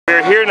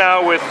We're here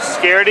now with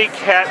Scaredy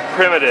Cat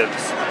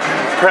Primitives.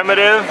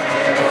 Primitive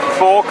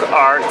folk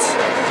art,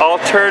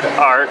 altered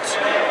art,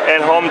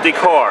 and home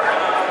decor.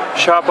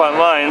 Shop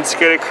online,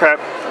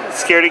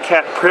 Scaredy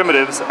Cat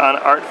Primitives on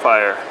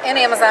Artfire. And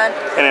Amazon.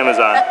 And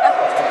Amazon.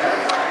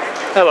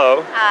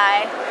 Hello.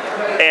 Hi.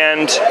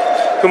 And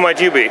who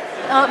might you be?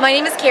 My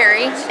name is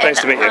Carrie.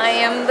 Nice to meet you. I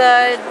am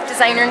the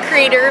designer and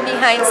creator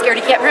behind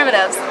Scaredy Cat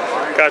Primitives.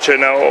 Gotcha.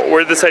 Now, where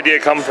did this idea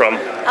come from?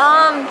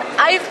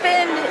 I've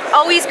been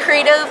always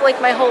creative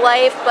like my whole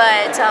life,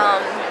 but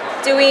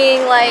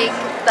doing like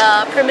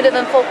the primitive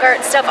and folk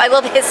art stuff. I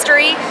love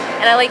history,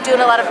 and I like doing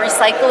a lot of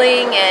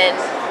recycling and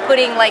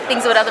putting like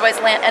things that would otherwise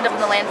end up in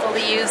the landfill to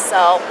use.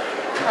 So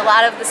a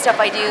lot of the stuff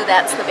I do,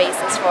 that's the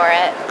basis for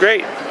it.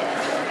 Great.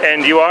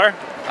 And you are?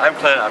 I'm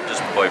Clint. I'm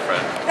just a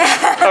boyfriend.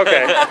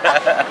 Okay.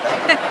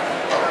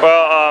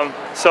 Well,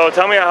 so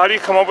tell me, how do you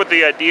come up with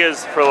the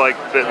ideas for like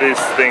these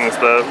things?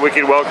 The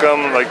Wicked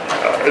Welcome, like,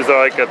 is there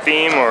like a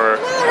theme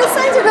or? No, the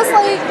signs are just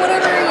like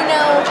whatever, you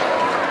know,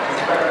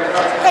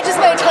 catches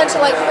my attention,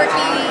 like quirky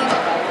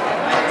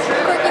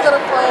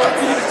little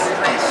quotes.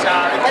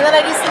 And then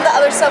I do some of the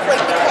other stuff,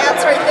 like the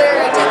cats right there.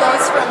 I do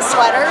those from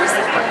sweaters.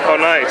 Oh,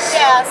 nice.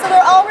 Yeah, so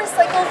they're all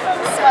recycled from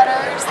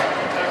sweaters.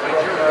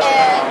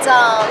 And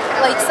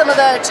like some of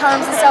the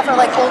charms and stuff are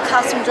like old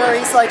costume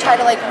jewelry, so I try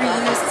to like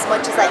reuse as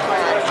much as I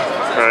can.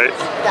 Right.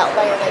 Without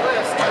buying like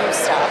new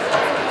stuff.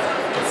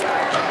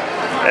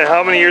 And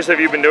how many years have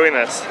you been doing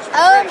this?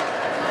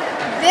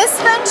 This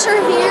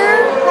venture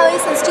here, probably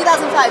since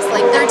 2005, so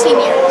like 13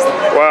 years.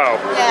 Wow.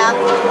 Yeah,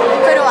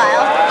 quite a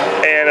while.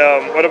 And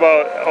what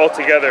about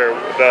altogether,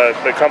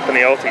 the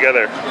company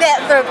altogether?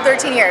 Yeah, for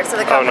 13 years, so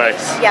the company. Oh,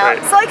 nice. Yeah,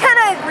 Right. so I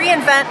kind of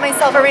reinvent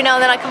myself every now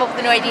and then. I come up with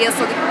a new idea.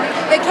 So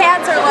the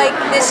cats are like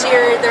this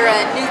year, they're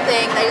a new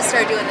thing I just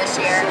started doing this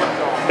year.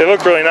 They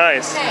look really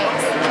nice.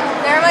 Thanks.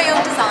 They're my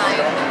own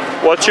design.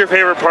 What's your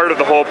favorite part of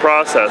the whole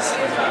process?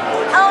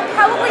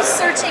 Probably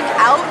searching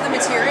out the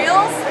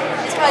materials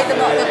is probably the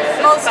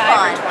most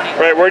fun.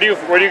 Right, where do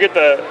you get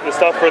the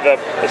stuff for the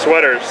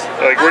sweaters?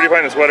 Like, where do you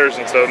find the sweaters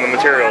and stuff and the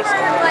materials?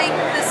 Like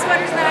the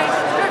sweaters that I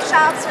thrift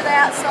shops for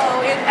that, so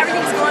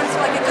everything's going to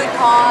like a good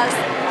cause.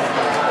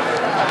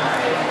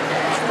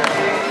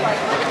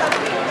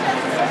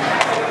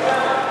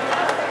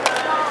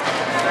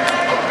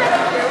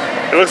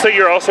 It looks like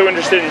you're also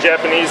interested in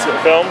Japanese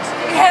films.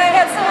 Yeah, I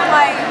have some of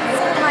my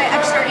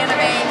extra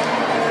anime.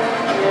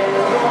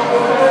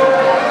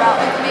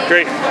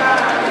 Great.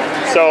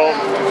 So,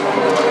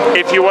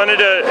 if you wanted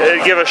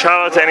to give a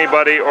shout out to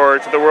anybody or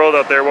to the world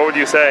out there, what would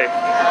you say?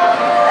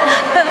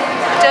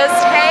 Just,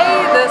 hey,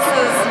 this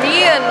is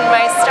me and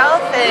my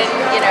stuff, and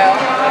you know,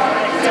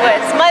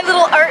 it's my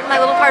little art, my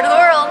little part of the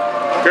world.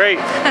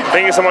 Great.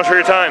 Thank you so much for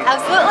your time.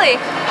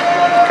 Absolutely.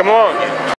 Come along.